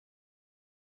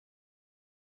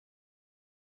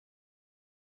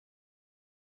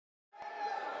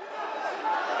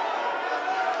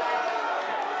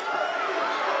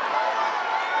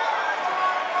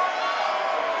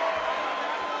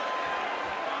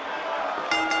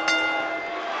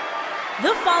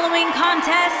The following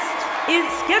contest is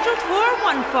scheduled for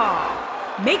one fall.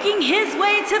 Making his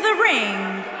way to the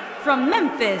ring from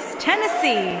Memphis,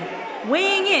 Tennessee,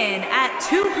 weighing in at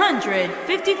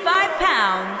 255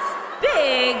 pounds,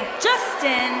 Big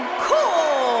Justin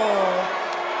Cole.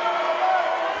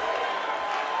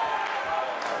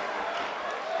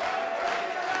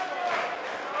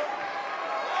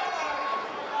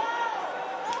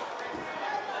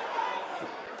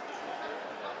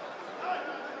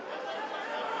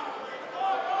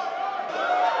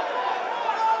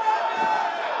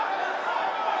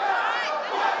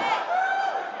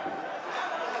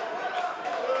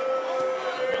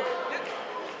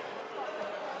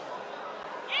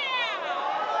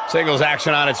 Singles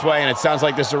action on its way, and it sounds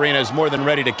like this arena is more than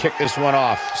ready to kick this one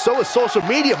off. So is social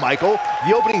media, Michael.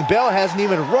 The opening bell hasn't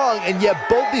even rung, and yet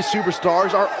both these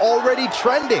superstars are already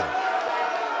trending.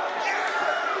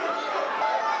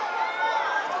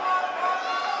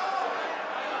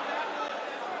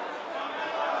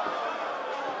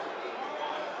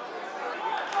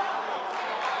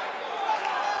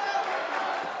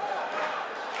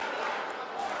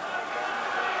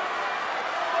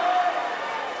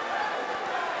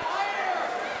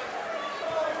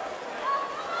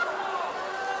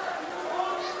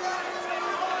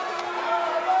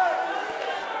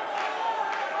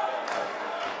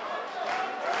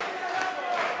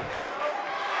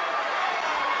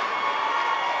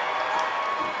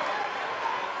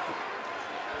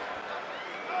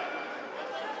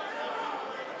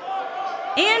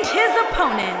 And his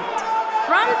opponent,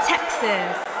 from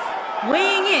Texas,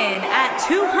 weighing in at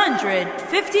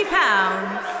 250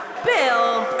 pounds,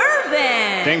 Bill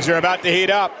Irwin. Things are about to heat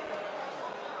up.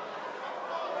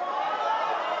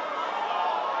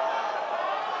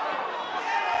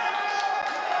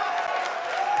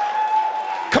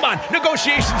 Come on,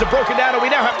 negotiations have broken down and we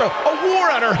now have a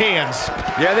war on our hands.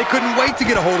 Yeah, they couldn't wait to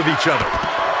get a hold of each other.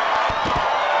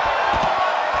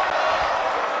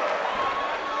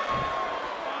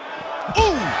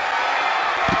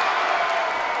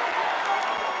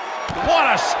 What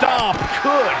a stomp!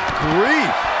 Good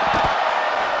grief!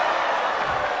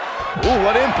 Ooh,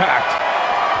 what impact!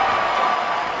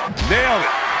 Nailed it!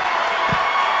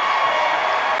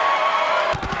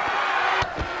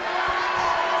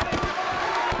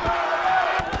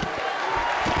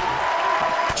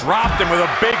 Dropped him with a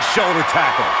big shoulder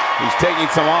tackle. He's taking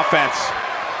some offense.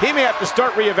 He may have to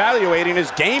start reevaluating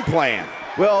his game plan.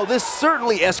 Well, this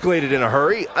certainly escalated in a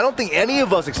hurry. I don't think any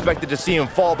of us expected to see him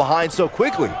fall behind so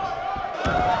quickly.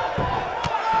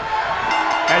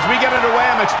 As we get underway,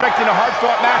 I'm expecting a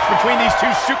hard-fought match between these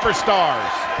two superstars.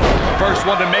 First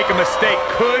one to make a mistake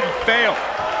could fail.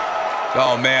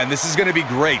 Oh, man, this is going to be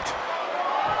great.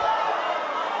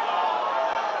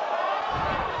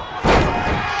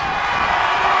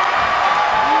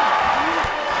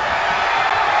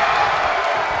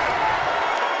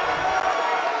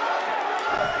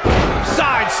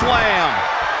 Side slam.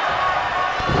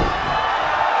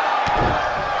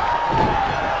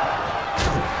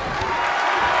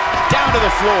 To the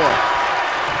floor.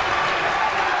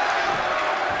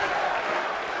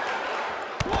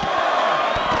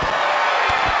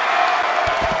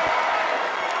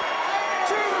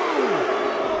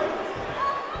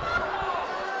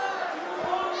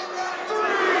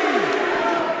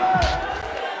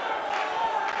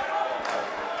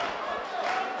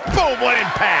 Boom, what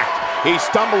impact. He's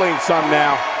stumbling some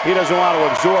now. He doesn't want to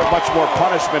absorb much more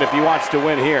punishment if he wants to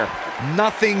win here.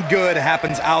 Nothing good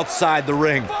happens outside the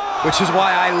ring, which is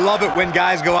why I love it when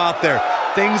guys go out there.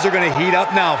 Things are going to heat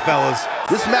up now, fellas.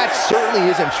 This match certainly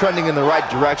isn't trending in the right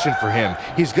direction for him.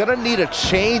 He's going to need a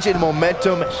change in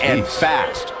momentum and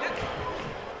fast.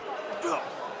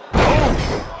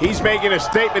 He's making a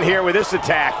statement here with this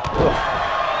attack.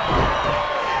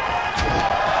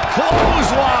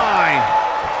 Clothesline.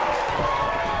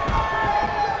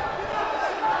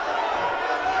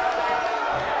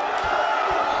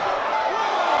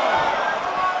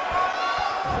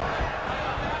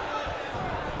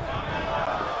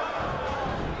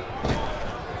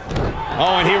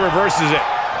 Oh, and he reverses it.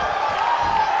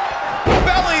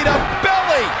 Belly to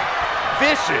belly.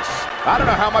 Vicious. I don't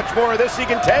know how much more of this he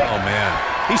can take. Oh, man.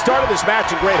 He started this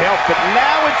match in great health, but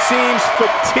now it seems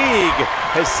fatigue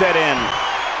has set in.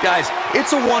 Guys, it's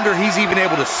a wonder he's even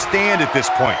able to stand at this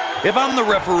point. If I'm the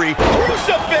referee,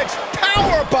 Crucifix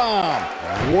powerbomb.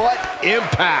 What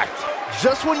impact.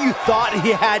 Just when you thought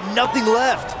he had nothing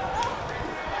left.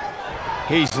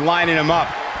 He's lining him up.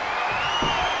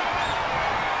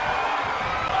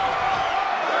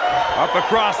 Up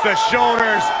across the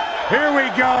shoulders. Here we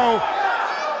go.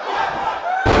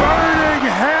 Burning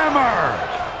hammer.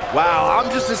 Wow, I'm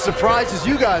just as surprised as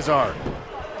you guys are.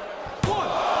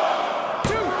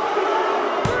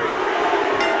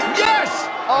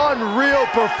 unreal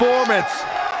performance.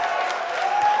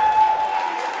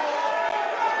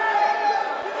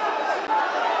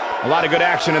 A lot of good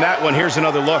action in that one. Here's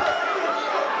another look.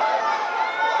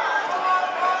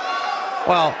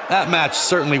 Well, that match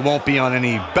certainly won't be on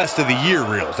any best of the year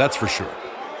reels, that's for sure.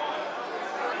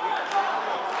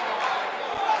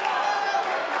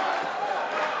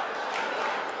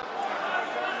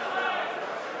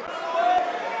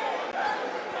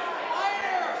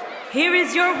 Here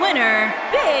is your winner,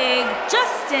 Big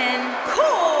Justin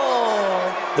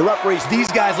Cole. The referees. These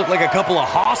guys look like a couple of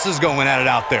hosses going at it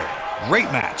out there.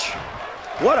 Great match.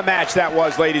 What a match that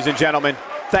was, ladies and gentlemen.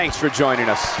 Thanks for joining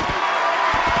us.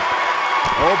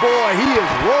 Oh boy, he is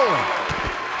rolling.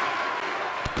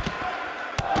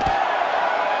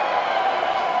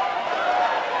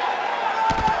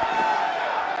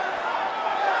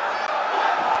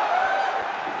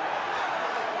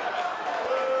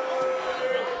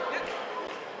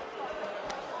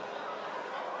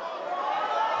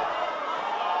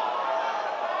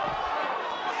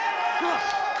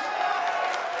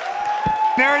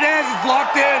 There it is, it's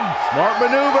locked in. Smart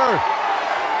maneuver.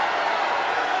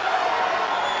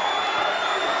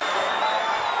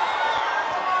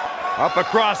 Up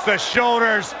across the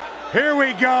shoulders. Here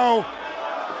we go.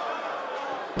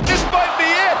 This might be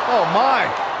it. Oh my,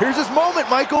 here's his moment,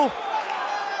 Michael.